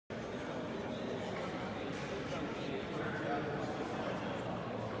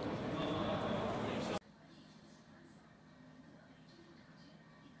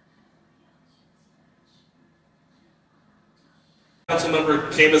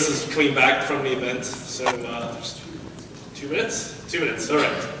Councilmember Camus is coming back from the event, so just 2 minutes? 2 minutes, all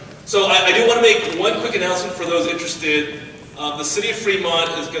right. So I do want to make one quick announcement for those interested. The City of Fremont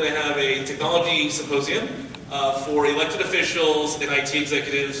is going to have a technology symposium for elected officials and IT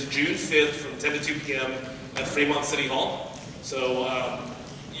executives June 5th from 10 to 2 p.m. at Fremont City Hall. So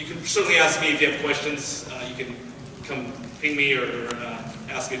you can certainly ask me if you have questions. You can come ping me or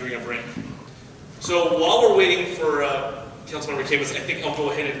ask me during a break. So while we're waiting for Councilmember Camus, I think I'll go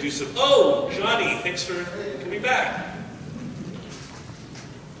ahead and do some. Oh, Johnny, thanks for coming back.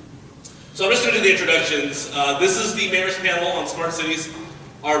 So I'm just going to do the introductions. This is the Mayor's Panel on Smart Cities.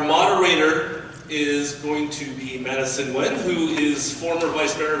 Our moderator is going to be Madison Nguyen, who is former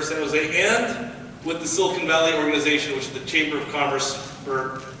Vice Mayor of San Jose and with the Silicon Valley Organization, which is the Chamber of Commerce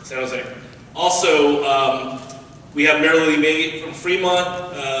for San Jose. Also, we have Mayor Lily May from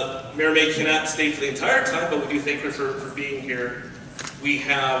Fremont. Mayor May cannot stay for the entire time, but we do thank her for being here. We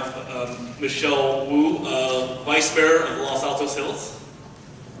have Michelle Wu, Vice Mayor of Los Altos Hills.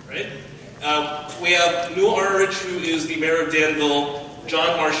 Right? We have Newell Arnerich, who is the Mayor of Danville.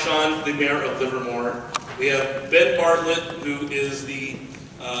 John Marchand, the Mayor of Livermore. We have Ben Bartlett, who is the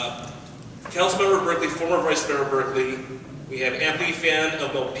Councilmember of Berkeley, former Vice Mayor of Berkeley. We have Anthony Fan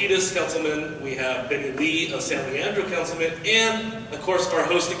of Milpitas, Councilman. We have Benny Lee of San Leandro, Councilman. And, of course, our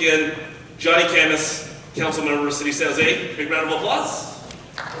host again, Johnny Camus, Councilmember of City of San Jose. Big round of applause.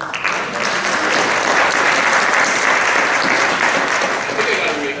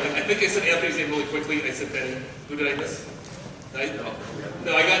 I think I said Anthony's name really quickly. I said Benny. Who did I miss?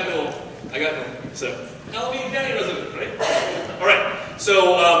 No, I got Bill. So, Alameda County resident, right? All right.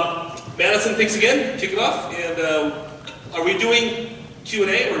 So, Madison, thanks again. Kick it off. And are we doing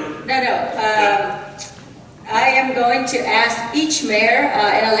Q&A or? No. I am going to ask each mayor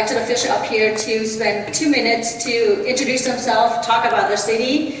and elected official up here to spend 2 minutes to introduce themselves, talk about their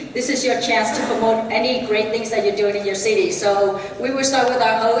city. This is your chance to promote any great things that you're doing in your city. So we will start with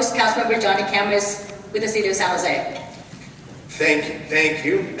our host, Councilmember Johnny Camus with the City of San Jose. Thank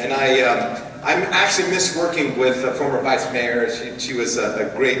you. And I'm actually miss working with a former vice mayor. She was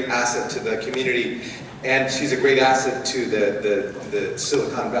a great asset to the community, and she's a great asset to the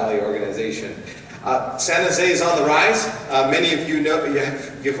Silicon Valley organization. San Jose is on the rise. Many of you know,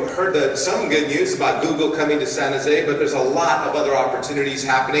 you've heard some good news about Google coming to San Jose, but there's a lot of other opportunities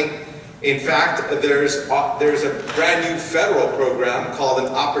happening. In fact, there's a brand new federal program called an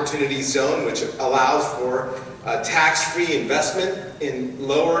Opportunity Zone, which allows for tax-free investment in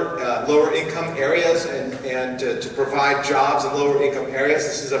lower income areas and to provide jobs in lower income areas.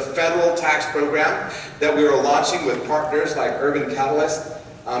 This is a federal tax program that we are launching with partners like Urban Catalyst.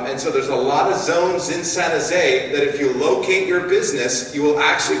 And so there's a lot of zones in San Jose that if you locate your business, you will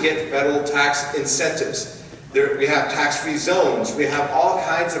actually get federal tax incentives. We have tax-free zones. We have all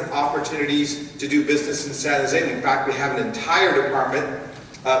kinds of opportunities to do business in San Jose. In fact, we have an entire department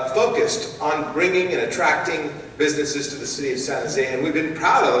focused on bringing and attracting businesses to the city of San Jose. And we've been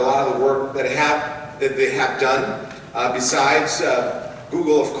proud of a lot of the work that they have done. Besides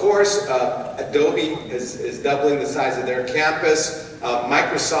Google, of course, Adobe is doubling the size of their campus.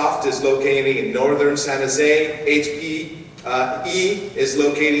 Microsoft is locating in northern San Jose. HPE is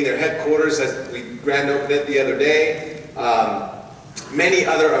locating their headquarters, as we grand opened it the other day. Many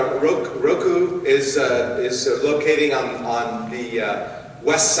other, Roku is locating on the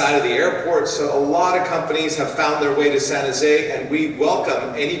west side of the airport. So a lot of companies have found their way to San Jose, and we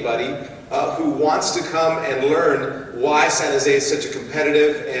welcome anybody who wants to come and learn why San Jose is such a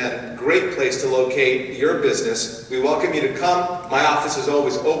competitive and great place to locate your business. We welcome you to come. My office is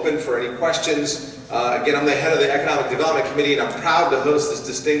always open for any questions. Again, I'm the head of the Economic Development Committee, and I'm proud to host this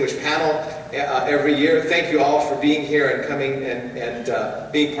distinguished panel every year. Thank you all for being here and coming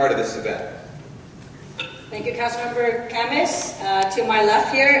and being part of this event. Thank you, Councilmember Camus. To my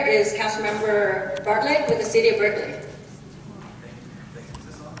left here is Councilmember Bartlett with the City of Berkeley.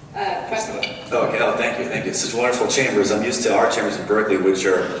 Okay, thank you. Such wonderful chambers. I'm used to our chambers in Berkeley, which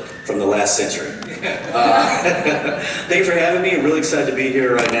are from the last century. Thank you for having me. I'm really excited to be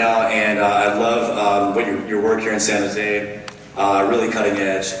here right now, and I love what your work here in San Jose. Really cutting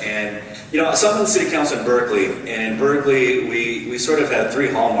edge. And so I'm on the City Council in Berkeley, and in Berkeley we sort of have 3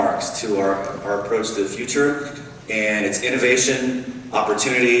 hallmarks to our approach to the future, and it's innovation,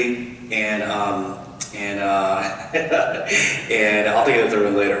 opportunity, and I'll think of the third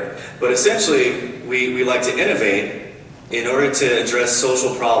one later. But essentially, we like to innovate in order to address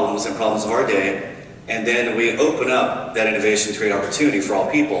social problems and problems of our day, and then we open up that innovation to create opportunity for all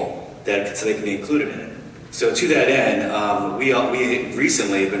people so they can be included in it. So to that end, we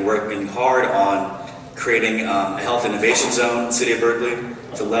recently have been working hard on creating a health innovation zone in the city of Berkeley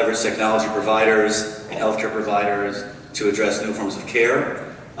to leverage technology providers and healthcare providers to address new forms of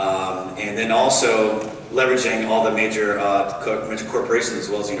care. And then also leveraging all the major corporations as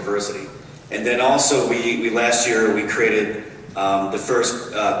well as university. And then also last year we created the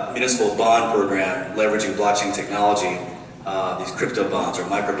first municipal bond program leveraging blockchain technology, these crypto bonds or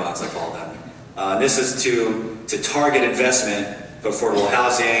micro bonds I call them. This is to target investment for affordable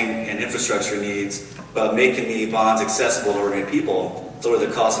housing and infrastructure needs, but making the bonds accessible to ordinary people to lower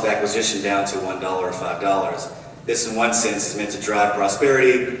the cost of acquisition down to $1 or $5. This in one sense is meant to drive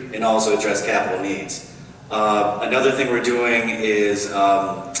prosperity and also address capital needs. Another thing we're doing is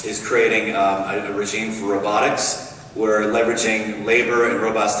creating a regime for robotics. We're leveraging labor and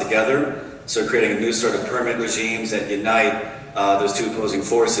robots together, so creating a new sort of permit regimes that unite those two opposing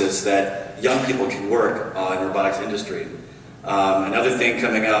forces that young people can work in the robotics industry. Another thing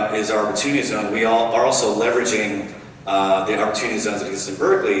coming up is our Opportunity Zone. We are also leveraging the Opportunity Zones that exist in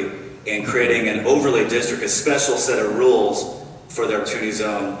Berkeley and creating an overlay district, a special set of rules for the Opportunity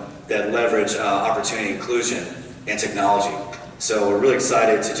Zone that leverage opportunity inclusion and technology. So we're really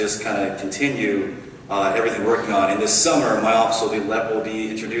excited to just kind of continue everything we're working on. And this summer, my office will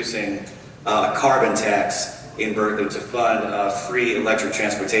be introducing a carbon tax in Berkeley to fund free electric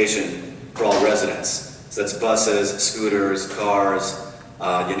transportation for all residents. So that's buses, scooters, cars,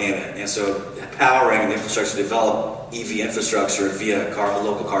 you name it. And so powering the infrastructure to develop EV infrastructure via a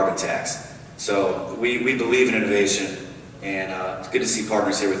local carbon tax. So we believe in innovation, and it's good to see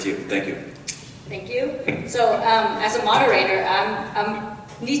partners here with you. Thank you. Thank you. So as a moderator, I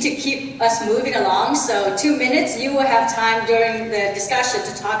need to keep us moving along. So 2 minutes, you will have time during the discussion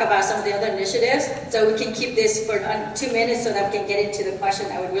to talk about some of the other initiatives. So we can keep this for 2 minutes so that we can get into the question.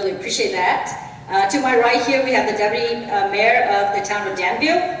 I would really appreciate that. To my right here, we have the Deputy Mayor of the town of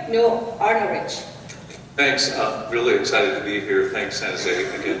Danville, Neil Arnorich. Thanks. Really excited to be here. Thanks, San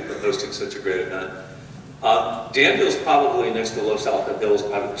Jose, again, for hosting such a great event. Danville is probably, next to Los Altos,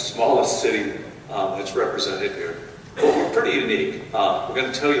 probably the smallest city that's represented here. But we're pretty unique. We're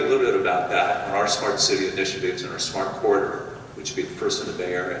going to tell you a little bit about that and our smart city initiatives and our smart corridor, which would be the first in the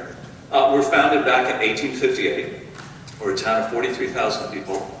Bay Area. We're founded back in 1858. We're a town of 43,000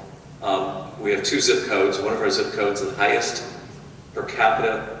 people. We have 2 zip codes. One of our zip codes is the highest per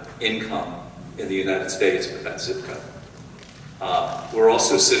capita income in the United States with that zip code. We're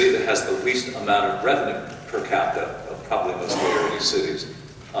also a city that has the least amount of revenue per capita of probably most Bay Area cities.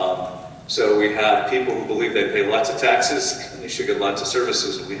 So we have people who believe they pay lots of taxes and they should get lots of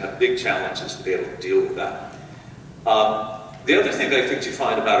services, and we have big challenges to be able to deal with that. The other thing that I think you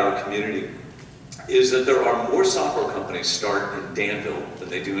find about our community is that there are more software companies start in Danville than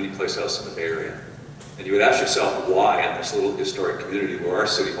they do anyplace else in the Bay Area. And you would ask yourself why in this little historic community where our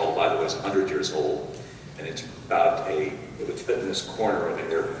city hall, by the way, is 100 years old, and it's about it would fit in this corner over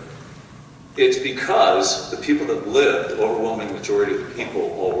here. It's because the people that live, the overwhelming majority of the people,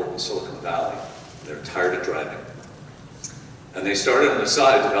 all work in Silicon Valley. They're tired of driving. And they started on the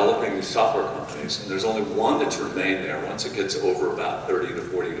side developing these software companies, and there's only one that's remained there. Once it gets over about 30 to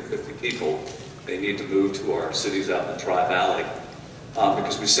 40 to 50 people, they need to move to our cities out in the Tri-Valley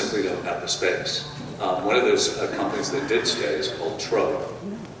because we simply don't have the space. One of those companies that did stay is called Trove,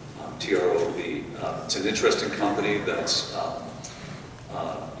 T-R-O-V. It's an interesting company that's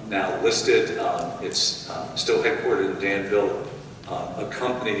now listed. It's still headquartered in Danville, a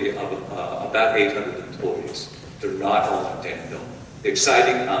company of about 800 employees. They're not all in Danville.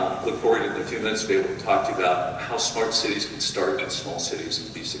 Exciting. Look forward in a few minutes to be able to talk to you about how smart cities can start in small cities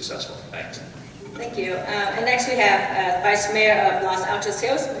and be successful. Thanks. Thank you. And next we have Vice Mayor of Los Altos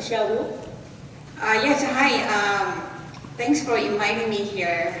Hills, Michelle Wu. Yes, hi. Thanks for inviting me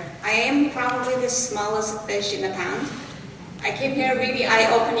here. I am probably the smallest fish in the pond. I came here really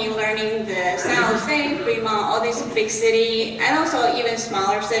eye-opening, learning the San Jose, Fremont, all these big city, and also even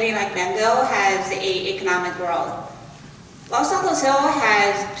smaller city like Danville has a economic growth. Los Altos Hill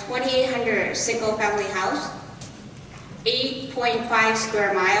has 2,800 single-family house, 8.5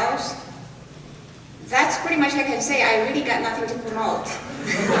 square miles. That's pretty much I can say. I really got nothing to promote.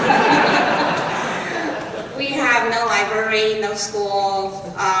 We have no library, no school,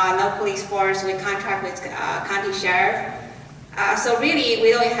 no police force. We contract with county sheriff. So really,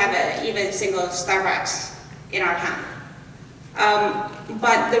 we don't have even single Starbucks in our town.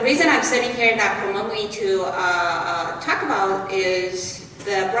 But the reason I'm sitting here that promote me to talk about is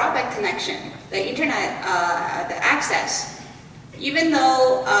the broadband connection, the internet, the access. Even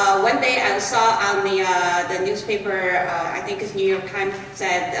though one day I saw on the newspaper, I think it's New York Times,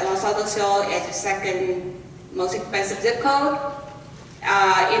 said that Los Altos Hill is the second most expensive zip code.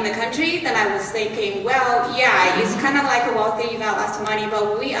 in the country, then I was thinking, well, yeah, it's kind of like a wealthy got lots of money,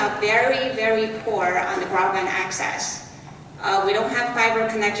 but we are very, very poor on the broadband access. We don't have fiber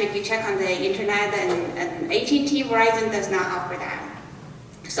connection. If you check on the internet, and AT&T, Verizon does not offer that.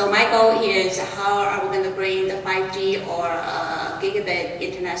 So my goal is how are we going to bring the 5G or gigabit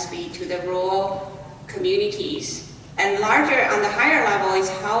internet speed to the rural communities? And larger, on the higher level, is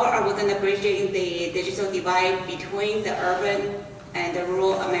how are we going to bridging the digital divide between the urban and the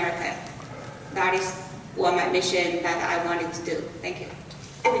rural America. That is what my mission that I wanted to do. Thank you.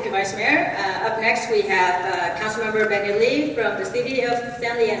 Thank you, Vice Mayor. Up next, we have Councilmember Benny Lee from the city of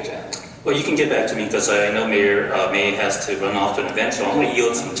San Leandro. Well, you can get back to me because I know Mayor May has to run off to an event, so I'm going to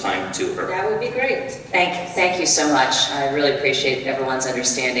yield some time to her. That would be great. Thank you so much. I really appreciate everyone's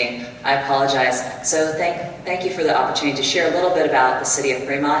understanding. I apologize. So thank you for the opportunity to share a little bit about the city of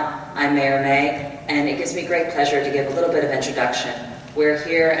Fremont. I'm Mayor May, and it gives me great pleasure to give a little bit of introduction. We're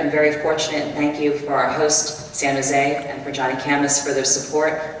here and very fortunate, and thank you for our host, San Jose, and for Johnny Camus for their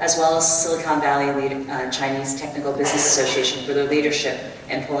support, as well as Silicon Valley Chinese Technical Business Association for their leadership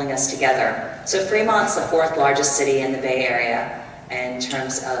in pulling us together. So Fremont's the 4th largest city in the Bay Area in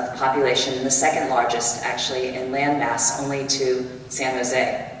terms of population, and the 2nd largest actually in landmass, only to San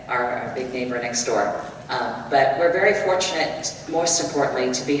Jose, our big neighbor next door. But we're very fortunate, most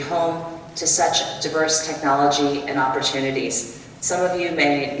importantly, to be home to such diverse technology and opportunities. Some of you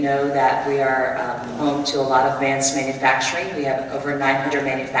may know that we are home to a lot of advanced manufacturing. We have over 900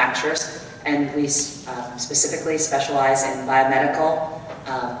 manufacturers, and we specifically specialize in biomedical,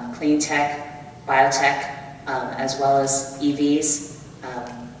 clean tech, biotech, as well as EVs.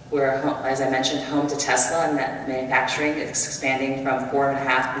 We're, as I mentioned, home to Tesla, and that manufacturing is expanding from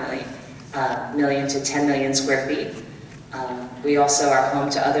 4.5 million to 10 million square feet. We also are home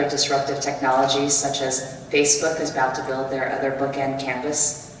to other disruptive technologies, such as Facebook is about to build their other bookend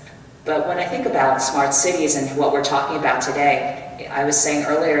campus. But when I think about smart cities and what we're talking about today, I was saying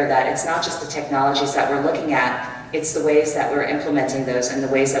earlier that it's not just the technologies that we're looking at, it's the ways that we're implementing those and the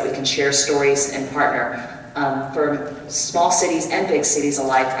ways that we can share stories and partner. For small cities and big cities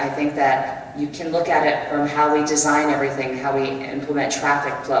alike, I think that you can look at it from how we design everything, how we implement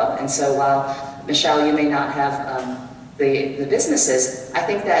traffic flow. And so while, Michelle, you may not have the businesses, I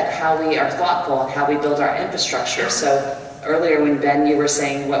think that how we are thoughtful and how we build our infrastructure. So earlier when Ben, you were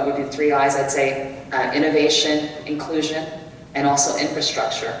saying what would be 3 I's, I'd say innovation, inclusion, and also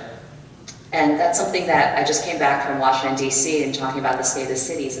infrastructure. And that's something that I just came back from Washington, D.C. and talking about the state of the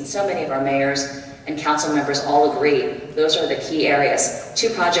cities. And so many of our mayors and council members all agree those are the key areas. 2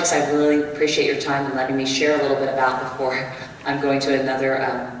 projects I really appreciate your time and letting me share a little bit about before I'm going to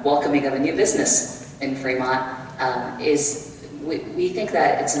another welcoming of a new business in Fremont. We think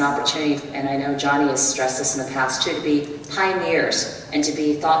that it's an opportunity, and I know Johnny has stressed this in the past too, to be pioneers and to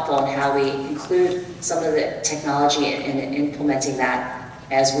be thoughtful in how we include some of the technology in implementing that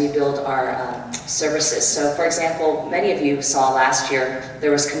as we build our services. So for example, many of you saw last year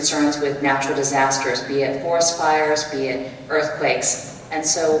there was concerns with natural disasters, be it forest fires, be it earthquakes. And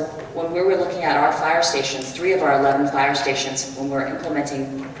so when we were looking at our fire stations, 3 of our 11 fire stations, when we were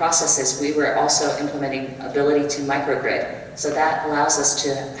implementing processes, we were also implementing ability to microgrid. So that allows us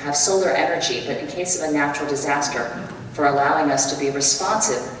to have solar energy, but in case of a natural disaster, for allowing us to be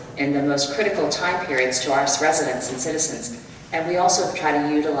responsive in the most critical time periods to our residents and citizens. And we also try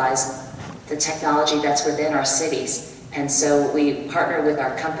to utilize the technology that's within our cities. And so we partner with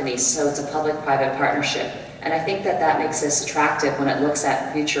our companies, so it's a public-private partnership. And I think that that makes us attractive when it looks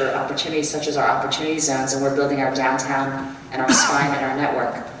at future opportunities, such as our opportunity zones, and we're building our downtown and our spine and our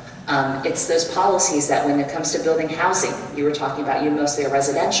network. It's those policies that when it comes to building housing, you were talking about, you mostly are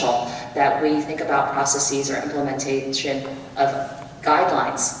residential, that we think about processes or implementation of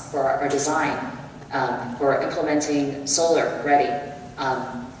guidelines for our design, for implementing solar ready,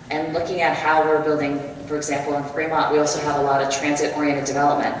 and looking at how we're building. For example, in Fremont, we also have a lot of transit-oriented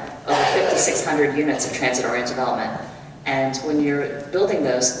development, over 5,600 units of transit-oriented development. And when you're building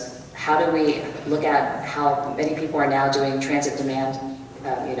those, how do we look at how many people are now doing transit demand,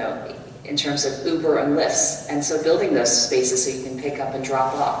 in terms of Uber and Lyfts, and so building those spaces so you can pick up and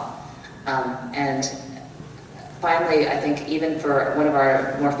drop off. And finally, I think even for one of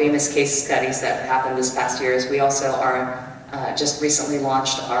our more famous case studies that happened this past year is we also are just recently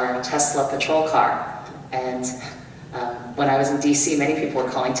launched our Tesla patrol car. And when I was in DC, many people were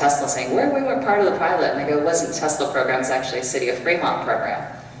calling Tesla saying, we weren't part of the pilot. And I go, it wasn't a Tesla program, it's actually a City of Fremont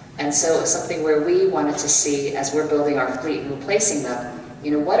program. And so it was something where we wanted to see, as we're building our fleet and replacing them,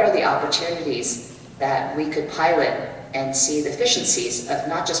 what are the opportunities that we could pilot and see the efficiencies of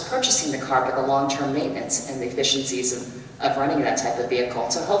not just purchasing the car, but the long-term maintenance and the efficiencies of running that type of vehicle.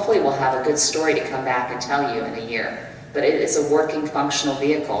 So hopefully we'll have a good story to come back and tell you in a year. But it is a working, functional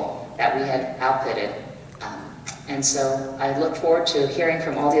vehicle that we had outfitted. And so I look forward to hearing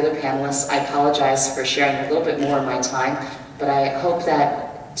from all the other panelists. I apologize for sharing a little bit more of my time, but I hope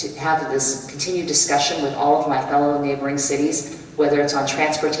that to have this continued discussion with all of my fellow neighboring cities, whether it's on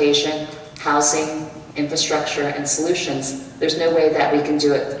transportation, housing, infrastructure, and solutions, there's no way that we can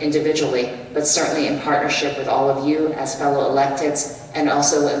do it individually, but certainly in partnership with all of you as fellow electeds, and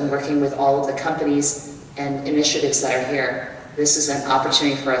also in working with all of the companies and initiatives that are here. This is an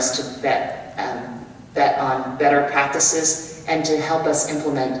opportunity for us to bet on better practices and to help us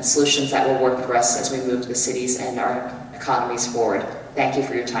implement solutions that will work for us as we move the cities and our economies forward. Thank you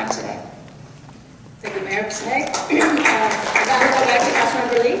for your time today. Thank you, Mayor Psag. Now we'll go back to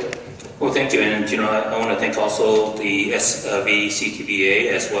Councilmember Lee. Well, thank you, and I want to thank also the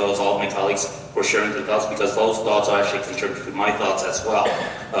SVCTVA as well as all of my colleagues for sharing their thoughts, because those thoughts actually contribute to my thoughts as well.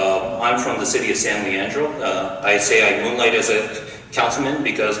 I'm from the city of San Leandro. I say I moonlight as a councilman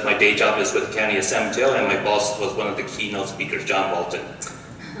because my day job is with the county of San Mateo, and my boss was one of the keynote speakers, John Bolton.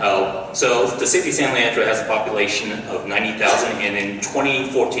 So the city of San Leandro has a population of 90,000, and in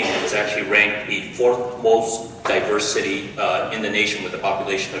 2014 it was actually ranked the 4th most diverse city in the nation with a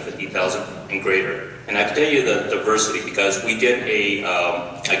population of 50,000 and greater. And I can tell you the diversity because we did a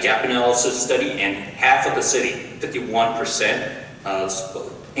gap analysis study, and half of the city, 51%,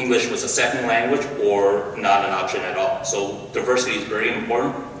 English was a second language or not an option at all. So diversity is very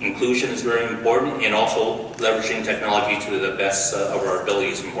important, inclusion is very important, and also leveraging technology to the best of our ability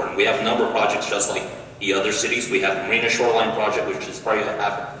is important. We have a number of projects just like the other cities. We have the Marina Shoreline Project, which is probably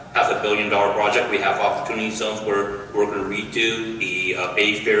half $500 million project. We have opportunity zones where we're going to redo the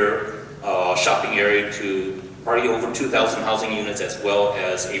Bay Fair shopping area to probably over 2,000 housing units, as well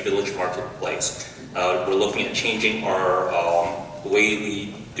as a village marketplace. We're looking at changing our the way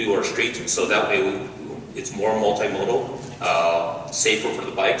we do our streets, so that way it's more multimodal, safer for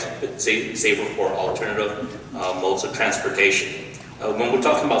the bikes, but safer for alternative modes of transportation. When we're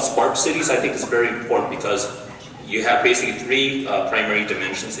talking about smart cities, I think it's very important because you have basically 3 primary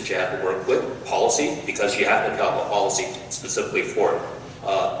dimensions that you have to work with. Policy, because you have to develop a policy specifically for it.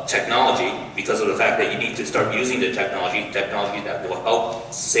 Technology, because of the fact that you need to start using the technology that will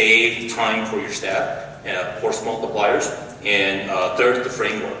help save time for your staff, force multipliers. And third, the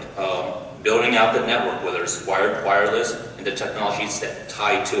framework, building out the network, whether it's wired, wireless, and the technologies that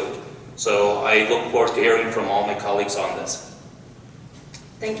tie to it. So I look forward to hearing from all my colleagues on this.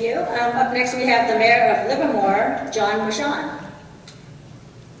 Thank you. Up next we have the Mayor of Livermore, John Marchand.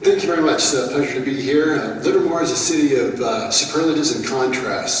 Thank you very much. It's a pleasure to be here. Livermore is a city of superlatives and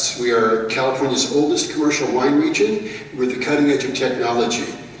contrasts. We are California's oldest commercial wine region with the cutting edge of technology.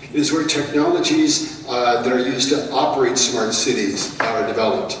 It is where technologies that are used to operate smart cities are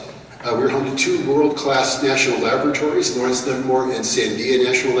developed. We're home to 2 world-class national laboratories, Lawrence Livermore and Sandia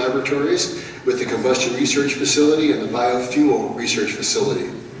National Laboratories, with the Combustion Research Facility and the Biofuel Research Facility.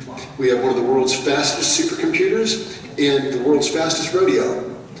 We have one of the world's fastest supercomputers and the world's fastest rodeo,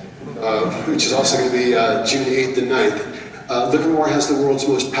 which is also going to be June 8th and 9th. Livermore has the world's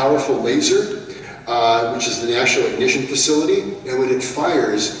most powerful laser, which is the National Ignition Facility, and when it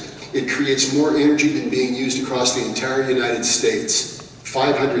fires, it creates more energy than being used across the entire United States,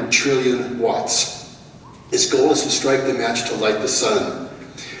 500 trillion watts. Its goal is to strike the match to light the sun.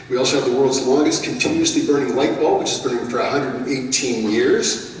 We also have the world's longest continuously burning light bulb, which is burning for 118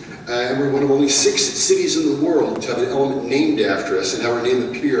 years, and we're one of only 6 cities in the world to have an element named after us and have our name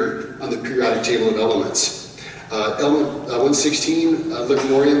appear on the periodic table of elements. Element 116,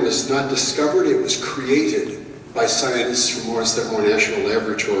 Livermorium, was not discovered, it was created by scientists from Lawrence Livermore National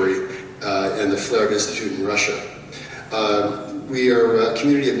Laboratory and the Flaherty Institute in Russia. We are a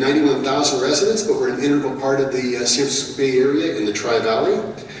community of 91,000 residents, but we're an integral part of the San Francisco Bay Area in the Tri-Valley.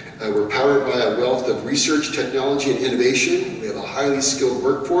 We're powered by a wealth of research, technology, and innovation. We have a highly skilled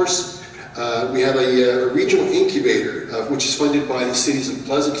workforce. We have a regional incubator, which is funded by the cities of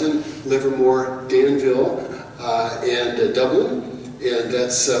Pleasanton, Livermore, Danville, and Dublin. And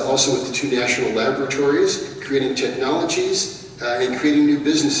that's also with the 2 national laboratories, creating technologies and creating new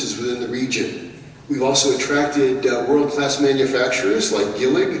businesses within the region. We've also attracted world-class manufacturers like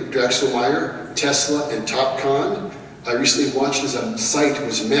Gillig, Drexelmeyer, Tesla, and Topcon. I recently watched as a site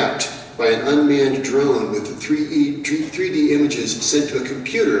was mapped by an unmanned drone with 3D images sent to a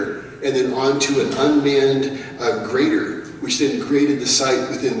computer and then onto an unmanned grader, which then graded the site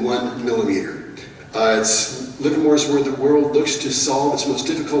within 1 millimeter. Livermore is where the world looks to solve its most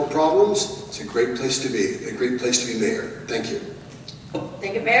difficult problems. It's a great place to be, a great place to be mayor. Thank you.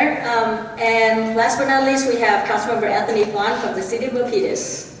 Thank you, Mayor. And last but not least, we have Councilmember Anthony Vaughn from the City of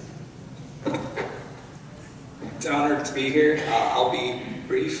Milpitas. It's an honor to be here. I'll be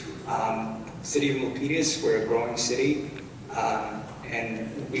brief. City of Milpitas, we're a growing city,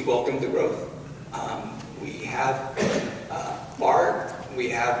 and we welcome the growth. We have BART, we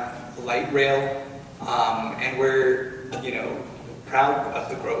have light rail, and we're, proud of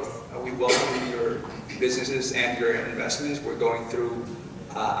the growth. We welcome your businesses and your investments. We're going through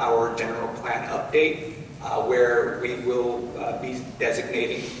our general plan update, where we will be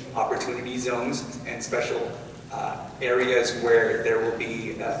designating opportunity zones and special areas where there will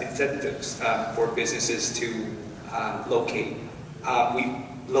be incentives for businesses to locate. We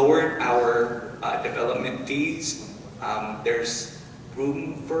lowered our development fees. There's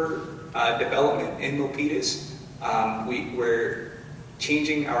room for development in Milpitas. We're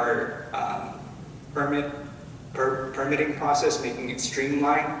changing our permitting process, making it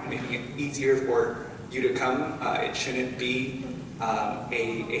streamlined, making it easier for you to come. It shouldn't be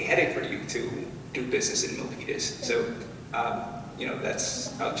a headache for you to do business in Milpitas. So,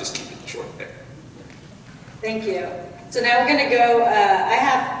 I'll just keep it short there. Thank you. So now we're going to go, I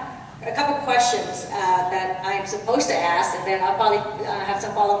have a couple questions that I'm supposed to ask, and then I'll probably have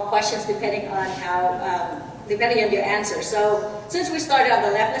some follow-up questions depending on depending on your answer. So since we started on the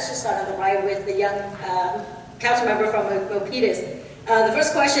left, let's just start on the right with the young council member from Milpitas. The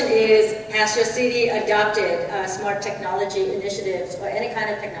first question is, has your city adopted smart technology initiatives or any kind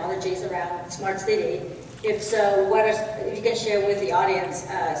of technologies around smart city? If so, if you can share with the audience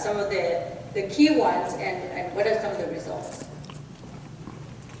some of the key ones and what are some of the results?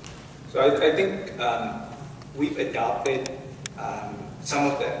 So I think we've adopted some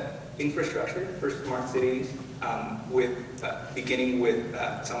of the infrastructure for smart cities, beginning with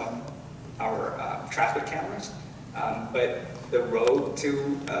some of our traffic cameras. But the road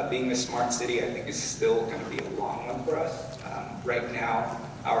to being a smart city, I think, is still going to be a long one for us. Right now,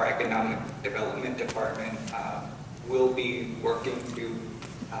 our economic development department will be working to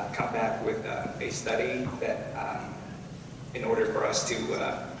come back with a study that, in order for us to,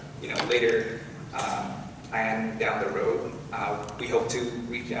 later plan down the road, we hope to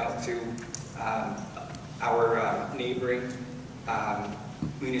reach out to our neighboring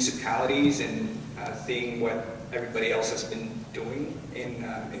municipalities and seeing what everybody else has been doing in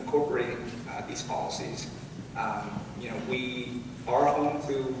incorporating these policies. We are home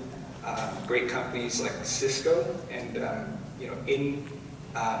to great companies like Cisco, and in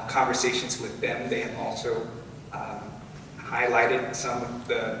conversations with them, they have also highlighted some of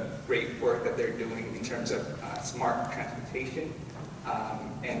the great work that they're doing in terms of smart transportation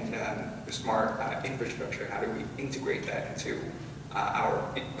and the smart infrastructure. How do we integrate that into our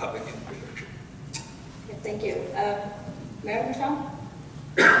public infrastructure? Okay, thank you. Mayor Michelle?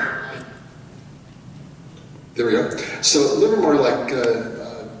 There we go. So Livermore, like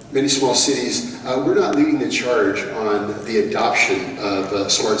many small cities, we're not leading the charge on the adoption of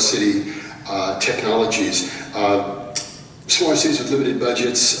smart city technologies. Smaller cities with limited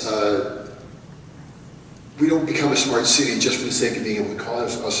budgets, we don't become a smart city just for the sake of being able to call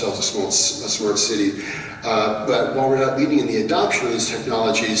ourselves a smart city. But while we're not leading in the adoption of those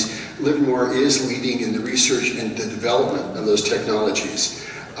technologies, Livermore is leading in the research and the development of those technologies.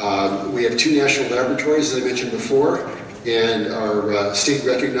 We have 2 national laboratories, as I mentioned before, and our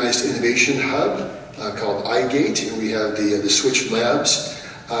state-recognized innovation hub called iGate, and we have the Switch Labs.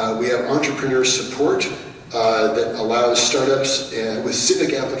 We have entrepreneur support that allows startups with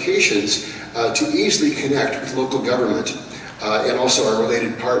civic applications to easily connect with local government and also our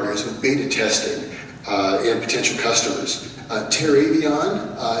related partners with beta testing and potential customers.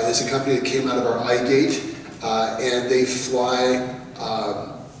 TerraVion is a company that came out of our iGate, and they fly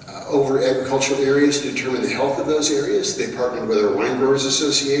over agricultural areas to determine the health of those areas. They partnered with our Wine Growers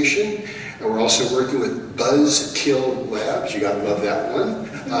Association, and we're also working with Buzzkill Labs. You gotta love that one.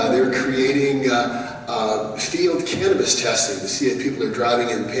 They're creating field cannabis testing to see if people are driving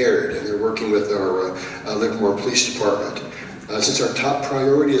impaired, and they're working with our Livermore Police Department. Since our top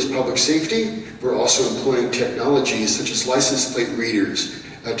priority is public safety, we're also employing technologies such as license plate readers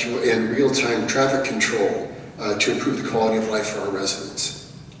and real-time traffic control to improve the quality of life for our residents.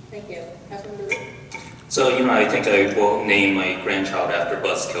 Thank you. Councilman Lewis? So, I think I will name my grandchild after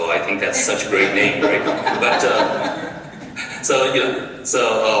Buzzkill. I think that's such a great name, right? But,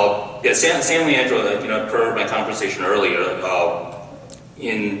 San Leandro, per my conversation earlier,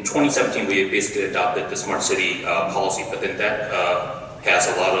 in 2017 we basically adopted the smart city policy, but then that has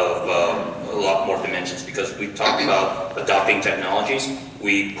a lot more dimensions because we talked about adopting technologies.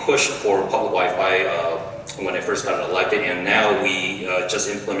 We pushed for public Wi-Fi when I first got elected, and now we just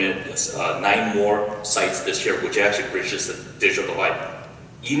implemented 9 more sites this year, which actually bridges the digital divide.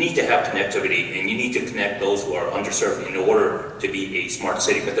 You need to have connectivity, and you need to connect those who are underserved in order to be a smart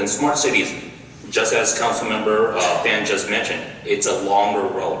city. But then smart cities, just as Councilmember Fan just mentioned, it's a longer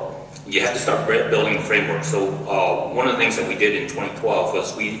road. You have to start building a framework. So one of the things that we did in 2012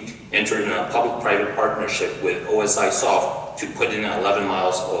 was we entered in a public-private partnership with OSI Soft to put in 11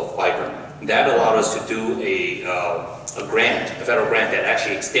 miles of fiber. That allowed us to do a grant, a federal grant that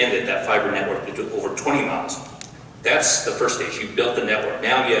actually extended that fiber network to over 20 miles. That's the first stage. You built the network.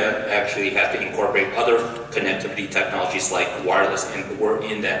 Now you actually have to incorporate other connectivity technologies like wireless, and we're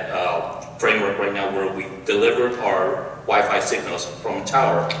in that framework right now where we delivered our Wi-Fi signals from a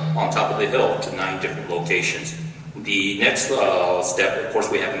tower on top of the hill to 9 different locations. The next step, of course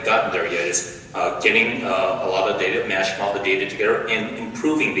we haven't gotten there yet, is getting a lot of data, mashing all the data together, and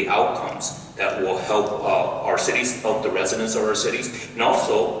improving the outcomes that will help our cities, help the residents of our cities, and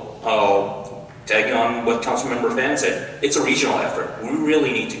also tagging on what Councilmember Fan said, it's a regional effort. We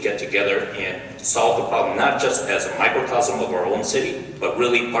really need to get together and solve the problem, not just as a microcosm of our own city, but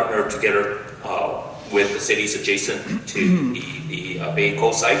really partner together with the cities adjacent to the Bay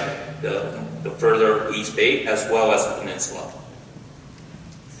Coast site, the further East Bay, as well as the peninsula.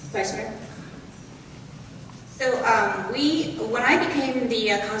 Vice Mayor? So when I became the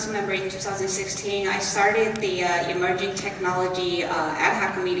council member in 2016, I started the emerging technology ad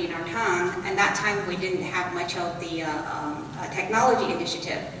hoc committee in our town, and that time we didn't have much of the technology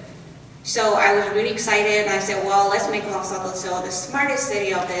initiative. So I was really excited, and I said, well, let's make Los Altos the smartest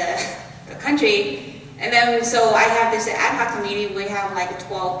city of the country. And then, so I have this ad hoc committee, we have like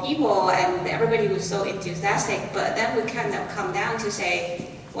 12 people, and everybody was so enthusiastic, but then we kind of come down to say,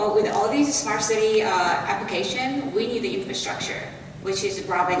 well, with all these smart city application, we need the infrastructure, which is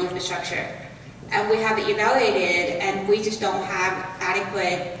broadband infrastructure. And we have evaluated, and we just don't have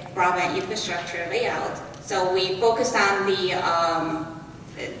adequate broadband infrastructure layout. So we focused on the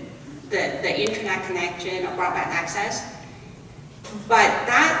internet connection or broadband access. But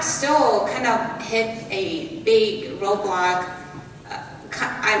that still kind of hit a big roadblock.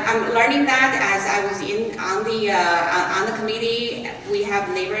 I'm learning that as I was on the committee. We have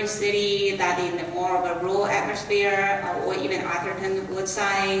neighboring city that in more of a rural atmosphere, or even Atherton,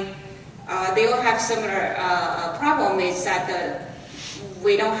 Woodside. They all have similar problem. Is that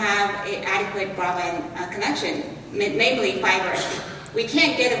we don't have an adequate broadband connection, namely fiber. We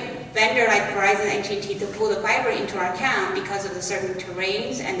can't get a vendor like Verizon and AT&T to pull the fiber into our town because of the certain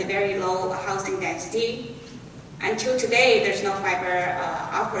terrains and the very low housing density. Until today, there's no fiber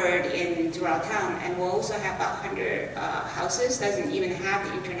offered throughout town, and we'll also have about 100 houses doesn't even have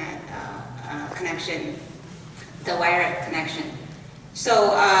the internet connection, the wired connection.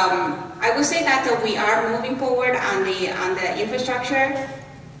 So I would say that we are moving forward on the infrastructure,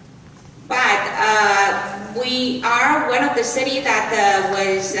 but we are one of the cities that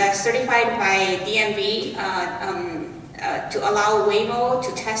was certified by DMV to allow Waymo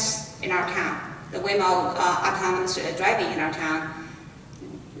to test in our town. The Waymo autonomous driving in our town.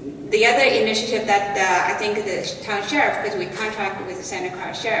 The other initiative that I think the town sheriff, because we contract with the Santa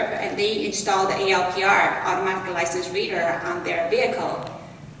Clara Sheriff, and they installed the ALPR, automatic license reader, on their vehicle,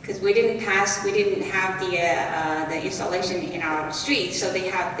 because we didn't have the installation in our streets, so they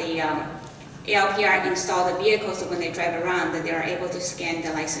have the ALPR install the vehicle, so when they drive around, that they are able to scan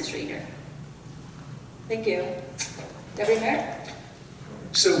the license reader. Thank you. Deputy Mayor?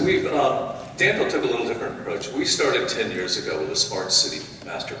 So Danville took a little different approach. We started 10 years ago with a smart city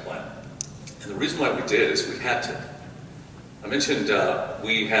master plan. And the reason why we did is we had to. I mentioned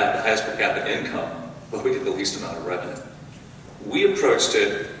we have the highest per capita income, but we get the least amount of revenue. We approached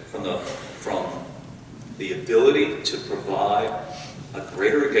it from the ability to provide a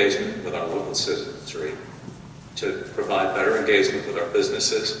greater engagement with our local citizenry, to provide better engagement with our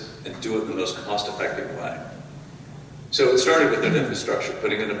businesses, and do it in the most cost-effective way. So it started with an infrastructure,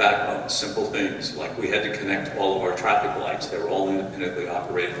 putting in a backbone, simple things, like we had to connect all of our traffic lights. They were all independently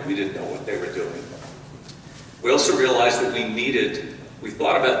operated. We didn't know what they were doing. We also realized that we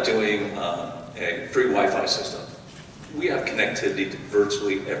thought about doing a free Wi-Fi system. We have connectivity to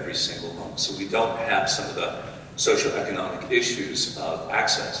virtually every single home, so we don't have some of the socioeconomic issues of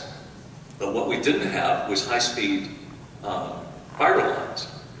access. But what we didn't have was high-speed fiber lines.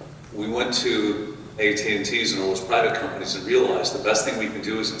 We went to AT&T's and all those private companies and realized the best thing we can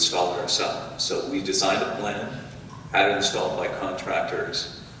do is install it ourselves. So we designed a plan, had it installed by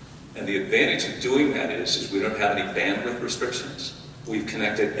contractors, and the advantage of doing that is we don't have any bandwidth restrictions. We've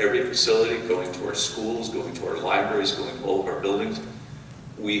connected every facility, going to our schools, going to our libraries, going to all of our buildings.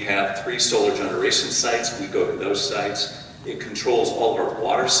 We have 3 solar generation sites. We go to those sites. It controls all of our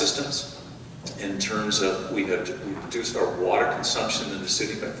water systems in terms of we reduced our water consumption in the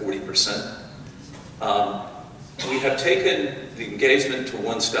city by 40%. We have taken the engagement to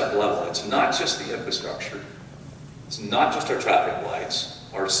one step level. It's not just the infrastructure. It's not just our traffic lights.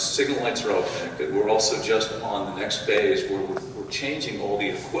 Our signal lights are all connected. We're also just on the next phase where we're changing all the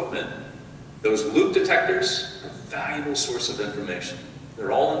equipment. Those loop detectors are a valuable source of information.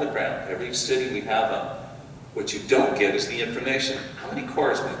 They're all in the ground. Every city we have them. What you don't get is the information. How many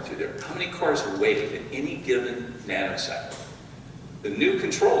cars went through there? How many cars are waiting at any given nanosecond? The new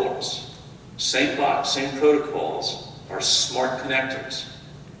controllers, same box, same protocols, are smart connectors.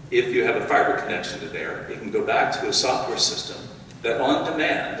 If you have a fiber connection to there, it can go back to a software system that on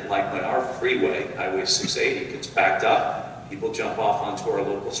demand, like when our freeway, Highway 680, gets backed up, people jump off onto our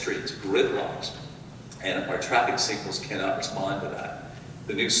local streets, gridlocked, and our traffic signals cannot respond to that.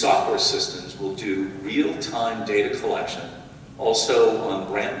 The new software systems will do real-time data collection, also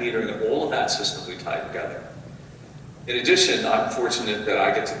on ramp metering, and all of that system we tie together. In addition, I'm fortunate that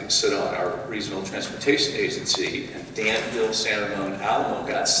I get to sit on our regional transportation agency, and Danville, San Ramon, and Alamo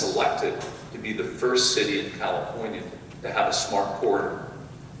got selected to be the first city in California to have a smart corridor.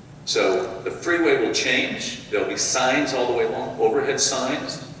 So the freeway will change. There'll be signs all the way along, overhead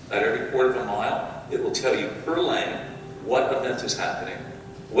signs at every quarter of a mile. It will tell you per lane what event is happening,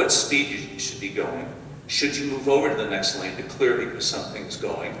 what speed you should be going. Should you move over to the next lane to clear because something's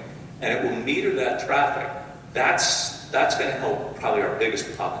going? And it will meter that traffic. That's going to help probably our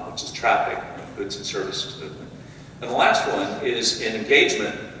biggest problem, which is traffic, goods and services movement. And the last one is in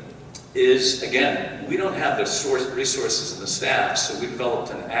engagement, is again, we don't have the resources and the staff, so we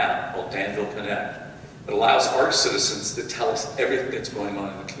developed an app called Danville Connect that allows our citizens to tell us everything that's going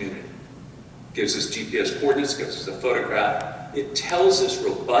on in the community. Gives us GPS coordinates, gives us a photograph. It tells us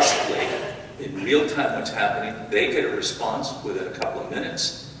robustly in real time what's happening. They get a response within a couple of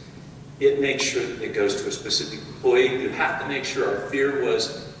minutes. It makes sure that it goes to a specific employee. You have to make sure. Our fear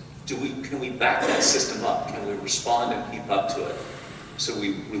was, can we back that system up? Can we respond and keep up to it? So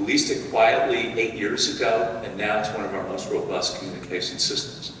we released it quietly 8 years ago, and now it's one of our most robust communication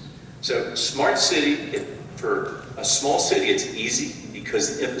systems. So smart city, for a small city, it's easy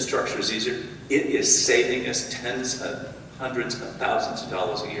because the infrastructure is easier. It is saving us tens of hundreds of thousands of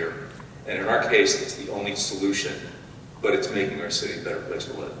dollars a year. And in our case, it's the only solution, but it's making our city a better place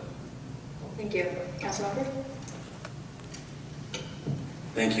to live. Thank you. Councilmember?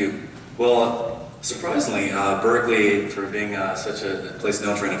 Thank you. Well, surprisingly, Berkeley, for being such a place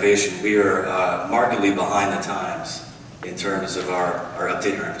known for innovation, we are markedly behind the times in terms of our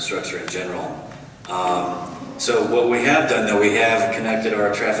updating our infrastructure in general. So what we have done, though, we have connected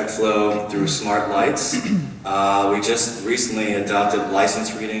our traffic flow through smart lights. We just recently adopted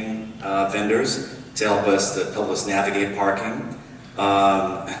license reading vendors to help us navigate parking.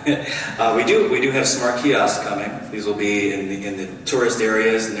 We do have smart kiosks coming. These will be in the tourist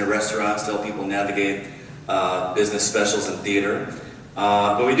areas and the restaurants to help people navigate business specials and theater.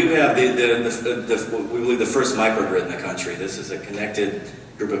 But we do have we believe the first microgrid in the country. This is a connected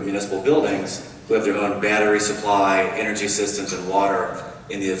group of municipal buildings who have their own battery supply, energy systems, and water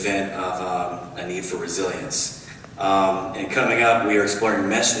in the event of a need for resilience. And coming up, we are exploring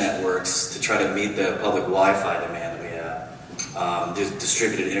mesh networks to try to meet the public Wi-Fi demand that we have,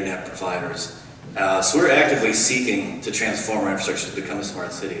 distributed internet providers. So we're actively seeking to transform our infrastructure to become a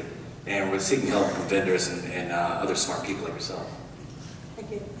smart city. And we're seeking help from vendors and other smart people like yourself.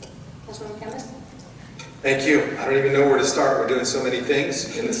 Thank you. Councilmember Campbell? Thank you. I don't even know where to start. We're doing so many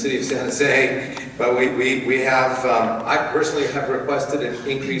things in the city of San Jose, but we have, I personally have requested an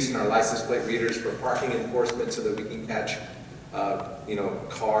increase in our license plate readers for parking enforcement so that we can catch,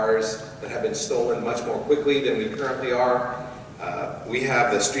 cars that have been stolen much more quickly than we currently are. We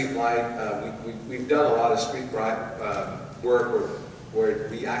have the street light. We've done a lot of street work where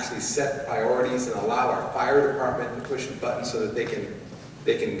we actually set priorities and allow our fire department to push a button so that they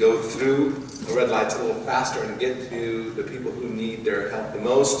can go through the red lights a little faster and get to the people who need their help the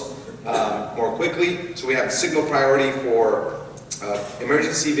most more quickly. So we have signal priority for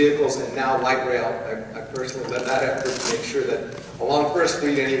emergency vehicles and now light rail. I personally led that effort to make sure that along First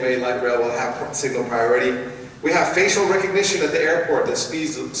Street anyway, light rail will have signal priority. We have facial recognition at the airport that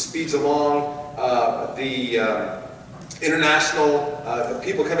speeds along the international,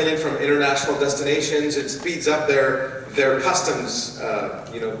 people coming in from international destinations. It speeds up their customs,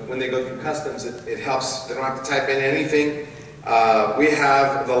 when they go through customs, it helps. They don't have to type in anything. We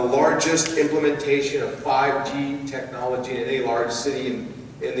have the largest implementation of 5G technology in any large city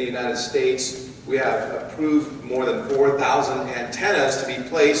in the United States. We have approved more than 4,000 antennas to be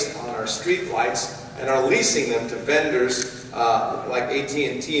placed on our street lights and are leasing them to vendors like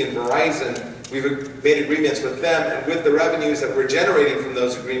AT&T and Verizon. We've made agreements with them, and with the revenues that we're generating from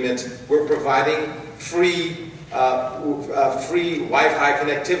those agreements, we're providing free Wi-Fi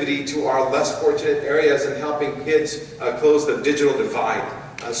connectivity to our less fortunate areas and helping kids close the digital divide.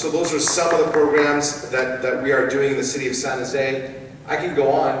 So those are some of the programs that we are doing in the city of San Jose. I can go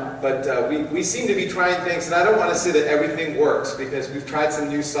on, but we seem to be trying things, and I don't want to say that everything works, because we've tried some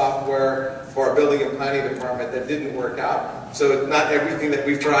new software for our building and planning department that didn't work out. So not everything that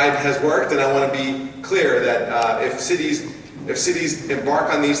we've tried has worked, and I want to be clear that if cities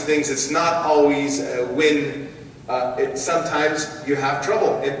embark on these things, it's not always a win. Sometimes you have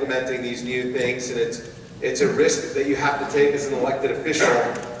trouble implementing these new things, and it's a risk that you have to take as an elected official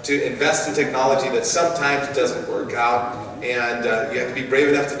to invest in technology that sometimes doesn't work out, and you have to be brave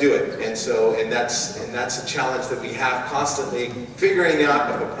enough to do it. And that's a challenge that we have constantly, figuring out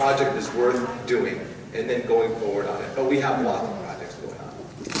if a project is worth doing and then going forward on it. But we have lots of projects going on.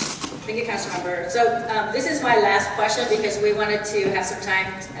 Thank you, Councilmember. So this is my last question, because we wanted to have some time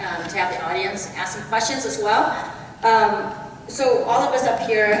to have the audience ask some questions as well. So all of us up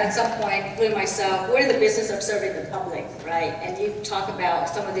here at some point, including myself, we're in the business of serving the public, right? And you talk about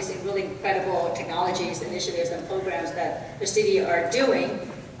some of these really incredible technologies, initiatives, and programs that the city are doing.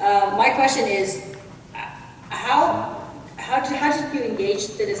 My question is, how did you engage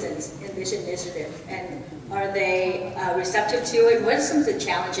citizens in this initiative? And are they receptive to it? What are some of the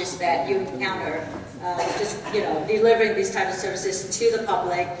challenges that you encounter delivering these types of services to the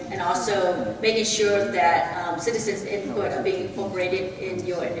public, and also making sure that citizens' input are being incorporated in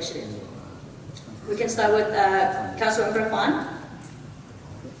your initiative? We can start with Councilmember Kwan.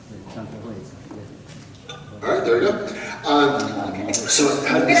 All right, there we go. So we're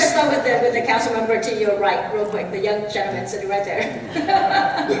going to start with the council member to your right, real quick. The young gentleman sitting right there.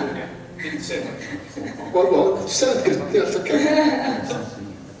 Well, so good. Yes, okay.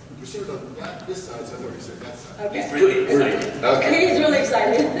 We should have done this side, so I thought we said that side. Okay. He's really excited. Okay. He's really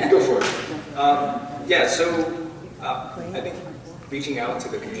excited. Go for it. Yeah, so I think reaching out to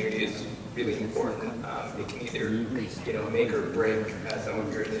the community is really important. It can either, make or break some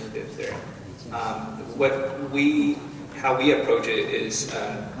of your initiatives there. How we approach it is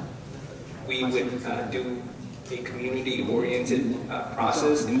we would do a community-oriented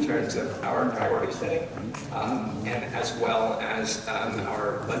process in terms of our priority setting, and as well as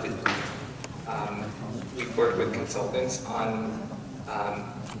our budget. We've worked with consultants on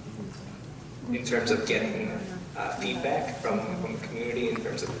in terms of getting feedback from the community, in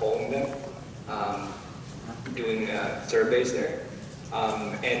terms of polling them, doing surveys there.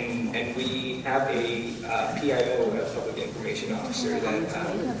 And we have a PIO, a public information officer,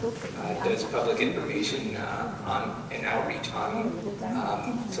 that does public information and outreach on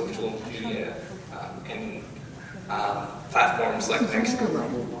social media and platforms like Nextdoor.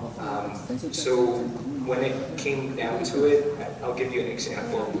 So when it came down to it, I'll give you an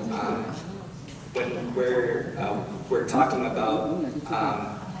example. When we're talking about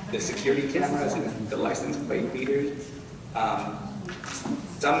the security cameras and the license plate readers,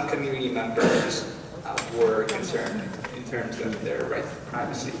 some community members were concerned in terms of their right to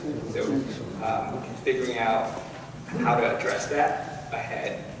privacy. So figuring out how to address that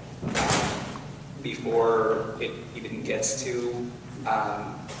ahead before it even gets to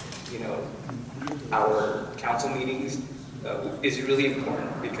our council meetings is really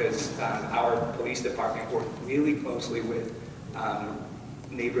important, because our police department works really closely with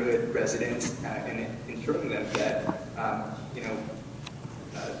neighborhood residents and ensuring them that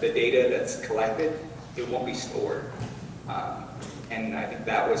the data that's collected, it won't be stored. And I think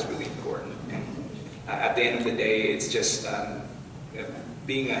that was really important. And at the end of the day, it's just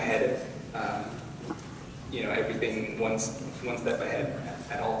being ahead of everything one step ahead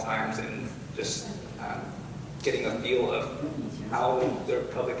at all times, and just getting a feel of how the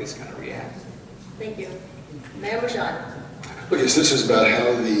public is going to react. Thank you. Mayor Rashawn. Okay, so this is about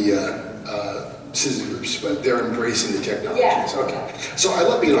how the citizen groups, but they're embracing the technologies. Yeah. Okay. So I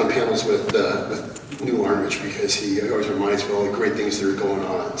love being on panels with New Arnrich, because he always reminds me of all the great things that are going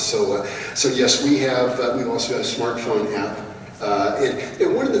on. So yes, we also have a smartphone app.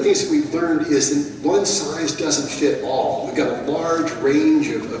 And one of the things that we've learned is that one size doesn't fit all. We've got a large range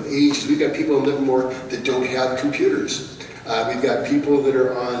of ages. We've got people in Livermore that don't have computers. We've got people that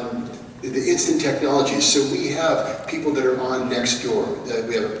are on the instant technologies. So we have people that are on Nextdoor.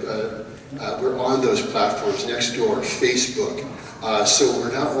 We're on those platforms, Nextdoor, Facebook. So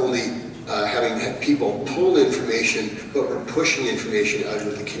we're not only having had people pull information, but we're pushing information out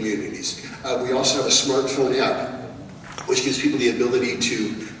into the communities. We also have a smartphone app, which gives people the ability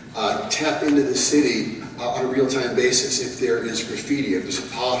to tap into the city on a real-time basis. If there is graffiti, if there's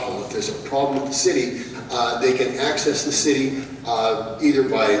a pothole, if there's a problem with the city, they can access the city either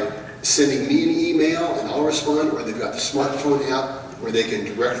by sending me an email and I'll respond, or they've got the smartphone app where they can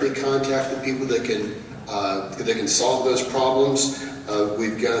directly contact the people that can solve those problems.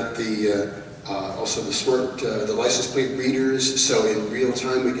 We've got also the license plate readers, so in real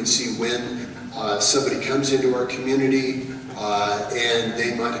time we can see when somebody comes into our community and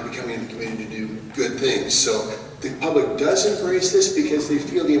they might be coming into the community to do good things. So the public does embrace this because they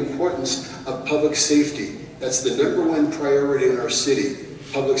feel the importance of public safety. That's the #1 priority in our city,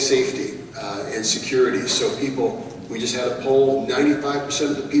 public safety and security. So we just had a poll,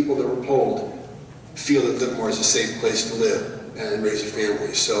 95% of the people that were polled feel that Livermore is a safe place to live and raise a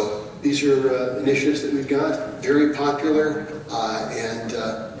family. So these are initiatives that we've got, very popular, and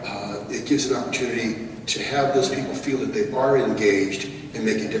it gives an opportunity to have those people feel that they are engaged and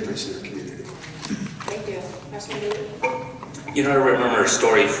make a difference in their community. Thank you. You know, I remember a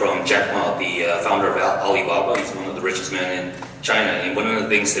story from Jack Ma, the founder of Alibaba. He's one of the richest men in China, and one of the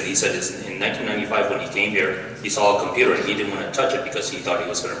things that he said is in 1995 when he came here, he saw a computer and he didn't want to touch it because he thought he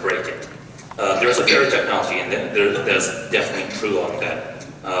was going to break it. There's a better technology, and that's definitely true on that.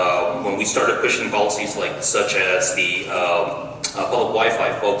 When we started pushing policies such as the public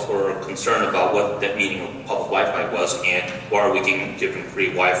Wi-Fi, folks were concerned about what that meaning of public Wi-Fi was and why are we giving free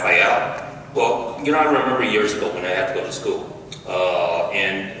Wi-Fi out. Well, you know, I remember years ago when I had to go to school,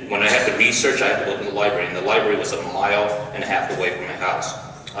 and when I had to research, I had to go to the library, and the library was 1.5 miles away from my house.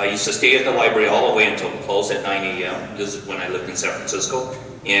 I used to stay at the library all the way until close at 9 a.m. This is when I lived in San Francisco.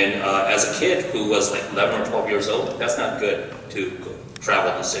 And as a kid who was like 11 or 12 years old, that's not good to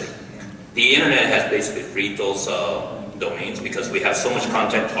travel the city. The internet has basically freed those domains because we have so much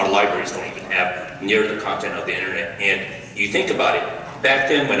content, our libraries don't even have near the content of the internet. And you think about it, back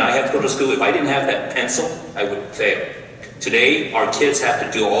then when I had to go to school, if I didn't have that pencil, I would fail. Today, our kids have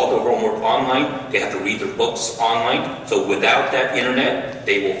to do all their homework online, they have to read their books online, so without that internet,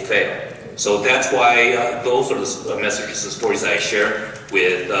 they will fail. So that's why those are the messages and stories that I share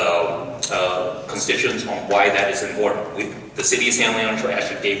with constituents on why that is important. The city of San Leandro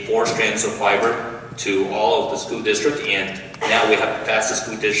actually gave 4 strands of fiber to all of the school district, and now we have the fastest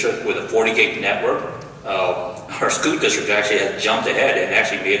school district with a 40 gig network. Our school district actually has jumped ahead and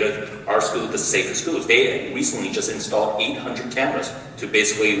actually made our school the safest schools. They recently just installed 800 cameras to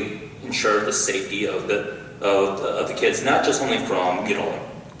basically ensure the safety of the kids, not just only from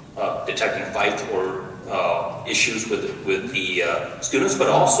detecting fights or issues with the students, but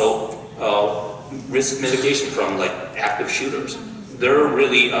also risk mitigation from like active shooters. They're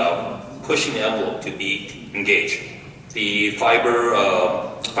really pushing the envelope to be engaged. The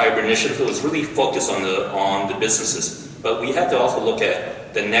fiber initiative was really focused on the businesses, but we have to also look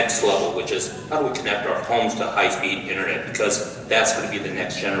at the next level, which is how do we connect our homes to high-speed internet, because that's going to be the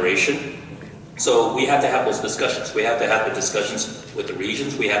next generation. So we have to have those discussions. We have to have the discussions with the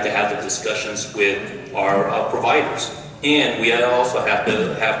regions. We have to have the discussions with our providers. And we also have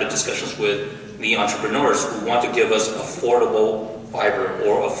to have the discussions with the entrepreneurs who want to give us affordable fiber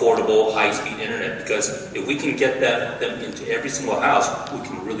or affordable high-speed internet, because if we can get them into every single house, we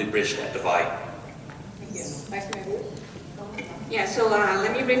can really bridge that divide. Thank you. Vice Mayor. Yeah, so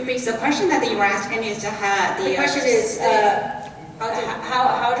let me rephrase. The question that you were asking is the question is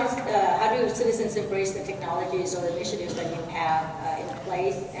how do citizens embrace the technologies or the initiatives that you have in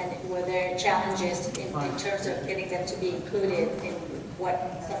place, and were there challenges in terms of getting them to be included in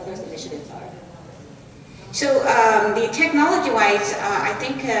what some of those initiatives are? So the technology-wise, I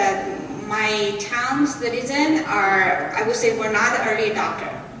think my town citizen are, I would say we're not the early adopter.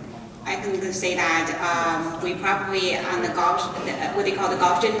 I can say that we probably on the what they call the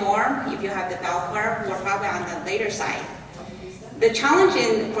Gaussian norm, if you have the bell curve, we're probably on the later side. The challenge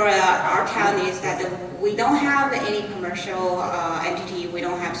for our town is that we don't have any commercial entity, we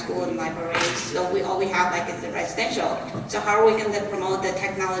don't have school and libraries, so all we have is the residential. So how are we going to promote the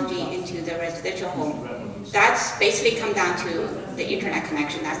technology into the residential home? That's basically come down to the internet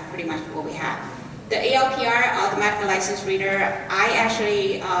connection. That's pretty much what we have. The ALPR, automatic license reader, I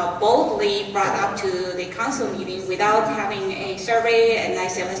actually boldly brought up to the council meeting without having a survey, and I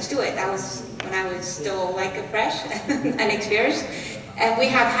said, let's do it. That was when I was still fresh and experienced. And we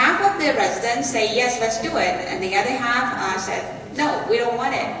have half of the residents say, yes, let's do it. And the other half said, no, we don't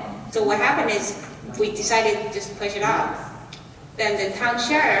want it. So what happened is we decided to just push it off. then the town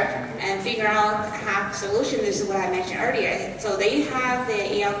sheriff and figure out have solution. This is what I mentioned earlier. So they have the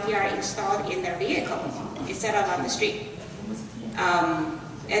ALPR installed in their vehicle instead of on the street.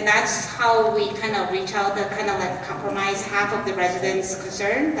 And that's how we kind of reach out to kind of like compromise half of the residents'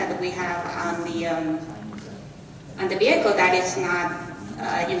 concern that we have on the vehicle that is not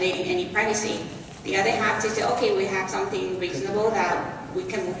invading any privacy. The other half to say, okay, we have something reasonable that we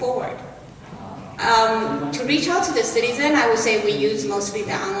can move forward. To reach out to the citizen, I would say we use mostly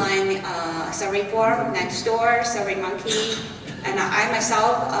the online survey form, Nextdoor, SurveyMonkey, and I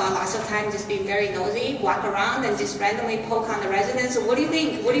myself, lots of times just being very nosy, walk around and just randomly poke on the residents. What do you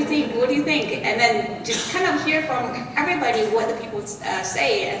think? What do you think? What do you think? And then just kind of hear from everybody what the people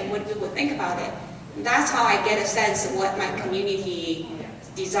say and what people think about it. And that's how I get a sense of what my community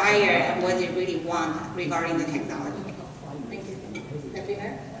desire and what they really want regarding the technology. Thank you. Deputy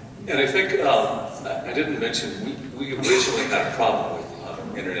Mayor? And I think, I didn't mention, we originally had a problem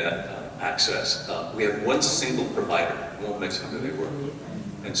with internet access. We had one single provider, I won't mention who they were.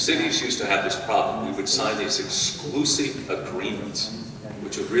 And cities used to have this problem. We would sign these exclusive agreements,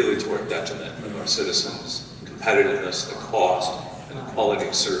 which would really to our detriment of our citizens' competitiveness, the cost, and the quality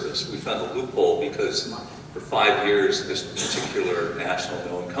of service. We found a loophole because for 5 years, this particular national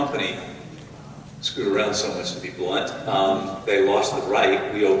known company screwed around so much, to be blunt. They lost the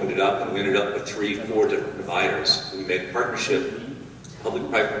right. We opened it up, and we ended up with 3, 4 different providers. We made a partnership,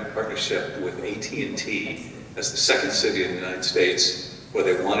 public-private partnership with AT&T as the second city in the United States where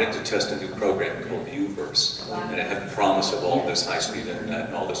they wanted to test a new program called Uverse. And it had the promise of all this high-speed internet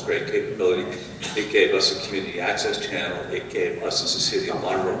and all this great capability. It gave us a community access channel. It gave us as a city a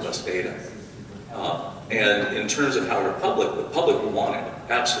lot of robust data. And in terms of how the public wanted it,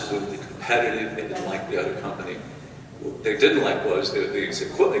 absolutely competitive. They didn't like the other company. What they didn't like was these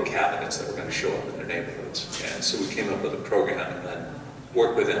equipment cabinets that were going to show up in their neighborhoods. And so we came up with a program and then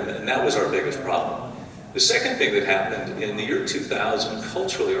worked with them, and that was our biggest problem. The second thing that happened in the year 2000,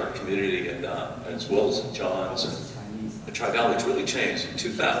 culturally our community, and as well as John's and the Tri-Valley, really changed. In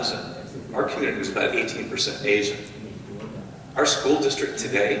 2000, our community was about 18% Asian. Our school district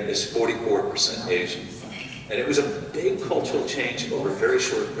today is 44% Asian. And it was a big cultural change over a very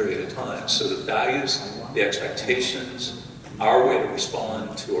short period of time. So the values, the expectations, our way to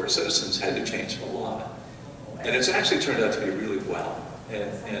respond to our citizens had to change a lot. And it's actually turned out to be really well.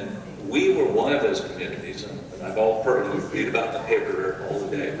 And we were one of those communities, and I've all heard, and we read about in the paper all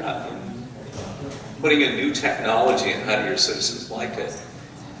the day about putting in new technology and how do your citizens like it.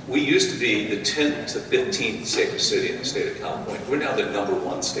 We used to be the 10th to 15th safest city in the state of California. We're now the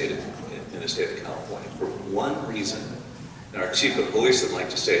 #1 state in the state of California for one reason. And our chief of police would like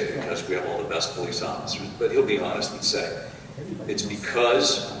to say it because we have all the best police officers, but he'll be honest and say it's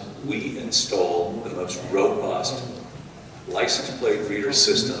because we installed the most robust license plate reader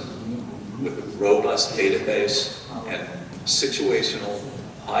system with a robust database and situational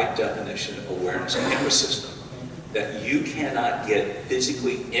high-definition awareness camera system that you cannot get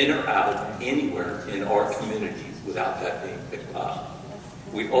physically in or out anywhere in our community without that being picked up.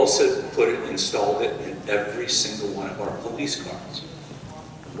 We also installed it in every single one of our police cars.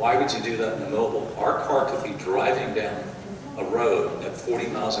 Why would you do that in a mobile? Our car could be driving down a road at 40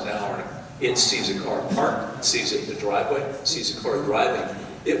 miles an hour. It sees a car parked, it sees it in the driveway, it sees a car driving.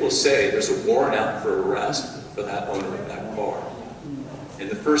 It will say there's a warrant out for arrest for that owner of that car. In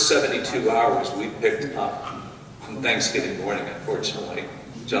the first 72 hours, we picked up, on Thanksgiving morning, unfortunately,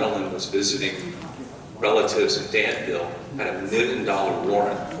 a gentleman was visiting relatives in Danville, had a $1 million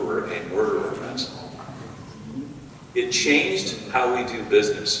warrant for a murder arrest. It changed how we do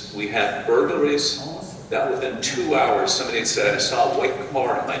business. We had burglaries that within 2 hours, somebody had said, I saw a white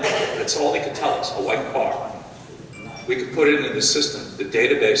car in my neighborhood. That's all they could tell us, a white car. We could put it into the system. The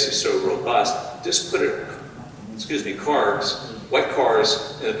database is so robust. Just put it, white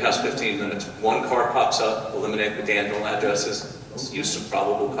cars in the past 15 minutes. One car pops up, eliminate the Danville addresses, use some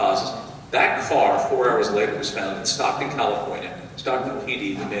probable causes. That car, 4 hours later, was found in Stockton, California. Stockton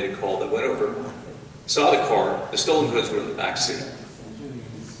PD, they made a call. They went over, saw the car, the stolen goods were in the back seat.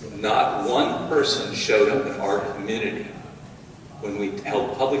 Not one person showed up in our community when we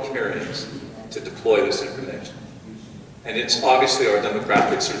held public hearings to deploy this information. And it's obviously our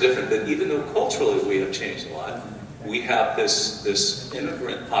demographics are different, but even though culturally we have changed a lot, we have this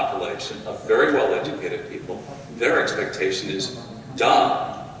immigrant population of very well-educated people. Their expectation is,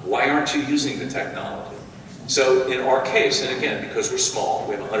 duh, why aren't you using the technology? So in our case, and again, because we're small,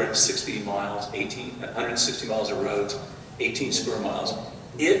 we have 160 miles of roads, 18 square miles,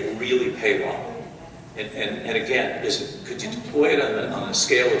 it really paid off. And again, could you deploy it on a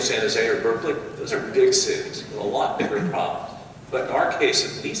scale of San Jose or Berkeley? Those are big cities with a lot bigger problems. but in our case,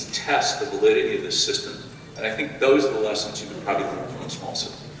 at least test the validity of the system. And I think those are the lessons you could probably learn from a small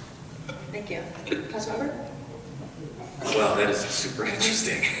city. Thank you. Councilmember? Well, that is super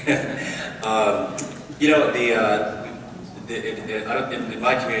interesting. You know, in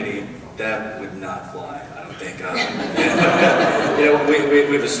my community, that would not fly. I don't think. You know,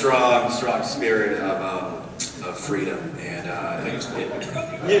 we have a strong spirit of freedom, and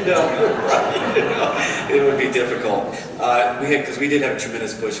it would be difficult. Because we did have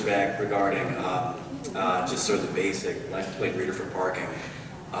tremendous pushback regarding just sort of the basic license plate reader for parking.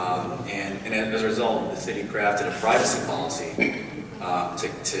 And as a result, the city crafted a privacy policy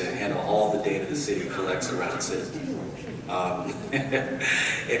to handle all the data the city collects around its citizens.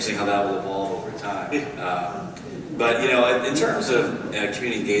 Interesting how that will evolve over time. But you know, in terms of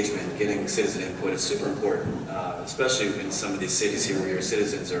community engagement, getting citizen input is super important, especially in some of these cities here where your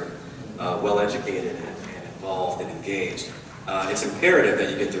citizens are well educated and involved and engaged. It's imperative that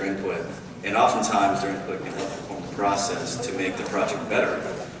you get their input, and oftentimes their input can help inform the process to make the project better.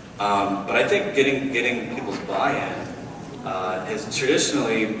 But I think getting people's buy-in has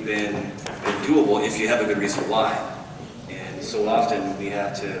traditionally been doable if you have a good reason why. And so often we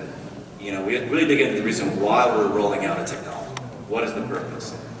have to, you know, we really dig into the reason why we're rolling out a technology. What is the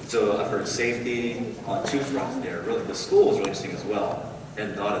purpose? So I've heard safety on two fronts there. Really, the school is really interesting as well.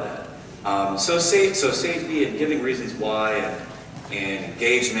 Hadn't thought of that. So safety and giving reasons why, and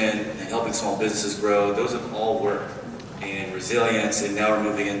engagement and helping small businesses grow. Those have all worked. And resilience, and now we're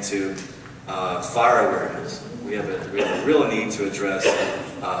moving into fire awareness. We have a real need to address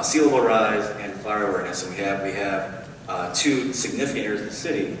sea level rise and fire awareness, and we have two significant areas of the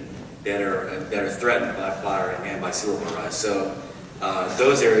city that are threatened by fire and by sea level rise. So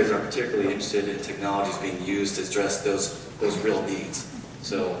those areas are particularly interested in technologies being used to address those real needs.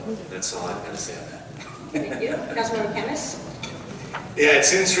 So that's all I've got to say on that. Thank you. Councilmember Camus? Yeah,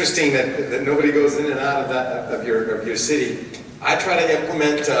 it's interesting that nobody goes in and out of your city. I try to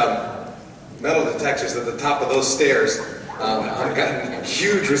implement metal detectors at the top of those stairs. I've gotten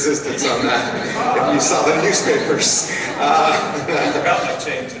huge resistance on that. If you saw the newspapers. I forgot my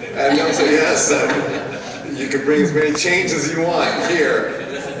chain today. And they'll say, yes, you can bring as many chains as you want here.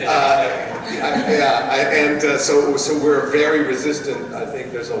 So we're very resistant. I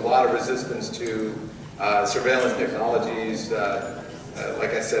think there's a lot of resistance to surveillance technologies.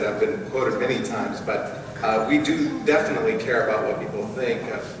 Like I said, I've been quoted many times, but we do definitely care about what people think.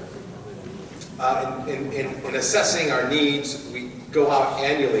 In assessing our needs, we go out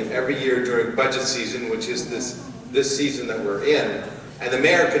annually every year during budget season, which is this season that we're in, and the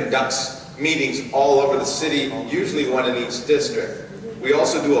mayor conducts meetings all over the city, usually one in each district. We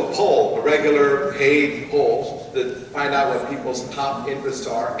also do a poll, a regular paid poll, to find out what people's top interests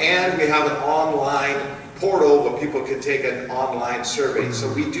are, and we have an online portal where people can take an online survey. So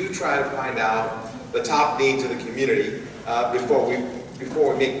we do try to find out the top needs of the community before we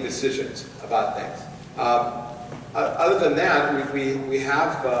make decisions about things. Other than that, we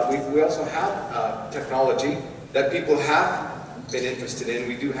also have technology that people have been interested in.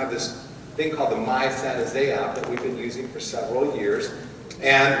 We do have this thing called the My San Jose app that we've been using for several years,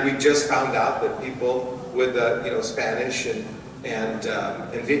 and we just found out that people with Spanish and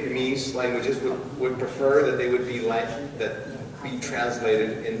Vietnamese languages would prefer that they would be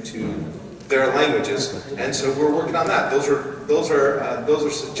translated into their languages, and so we're working on that. Those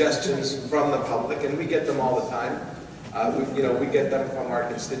are suggestions from the public, and we get them all the time. We get them from our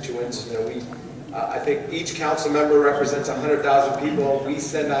constituents. I think each council member represents 100,000 people. We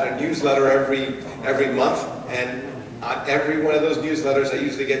send out a newsletter every month, and on every one of those newsletters, I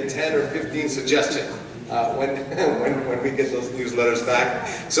usually get 10 or 15 suggestions. When we get those newsletters back.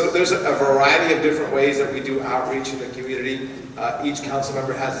 So there's a variety of different ways that we do outreach in the community. Each council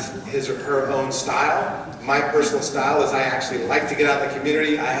member has his or her own style. My personal style is I actually like to get out in the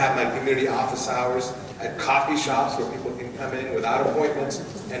community. I have my community office hours at coffee shops where people can come in without appointments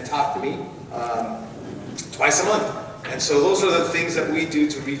and talk to me twice a month. And so those are the things that we do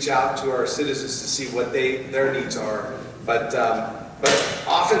to reach out to our citizens to see what their needs are. But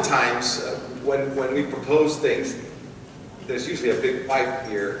oftentimes, when we propose things, there's usually a big fight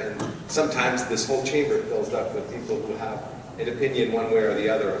here, and sometimes this whole chamber fills up with people who have an opinion one way or the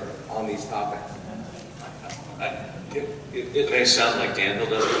other on these topics. It may sound like Danville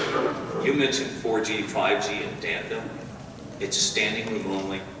does it. You mentioned 4G, 5G in Danville. It's standing room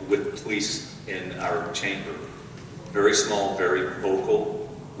only with police in our chamber. Very small, very vocal,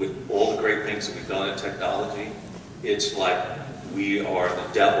 with all the great things that we've done in technology. It's like we are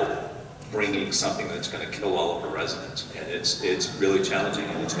the devil bringing something that's going to kill all of our residents. And it's really challenging,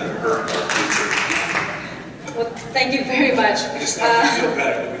 and it's going to hurt our future. Well, thank you very much. It's not to feel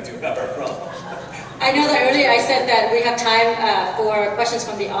better that we do have our problem. I know that earlier I said that we have time for questions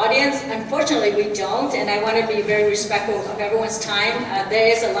from the audience. Unfortunately, we don't, and I want to be very respectful of everyone's time. There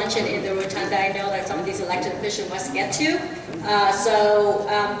is a luncheon in the rotunda. I know that some of these elected officials must get to. So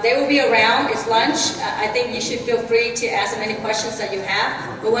they will be around. It's lunch. I think you should feel free to ask as many questions that you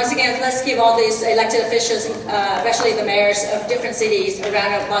have. But once again, let's give all these elected officials, especially the mayors of different cities, a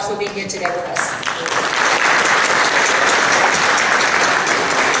round of applause for being here today with us.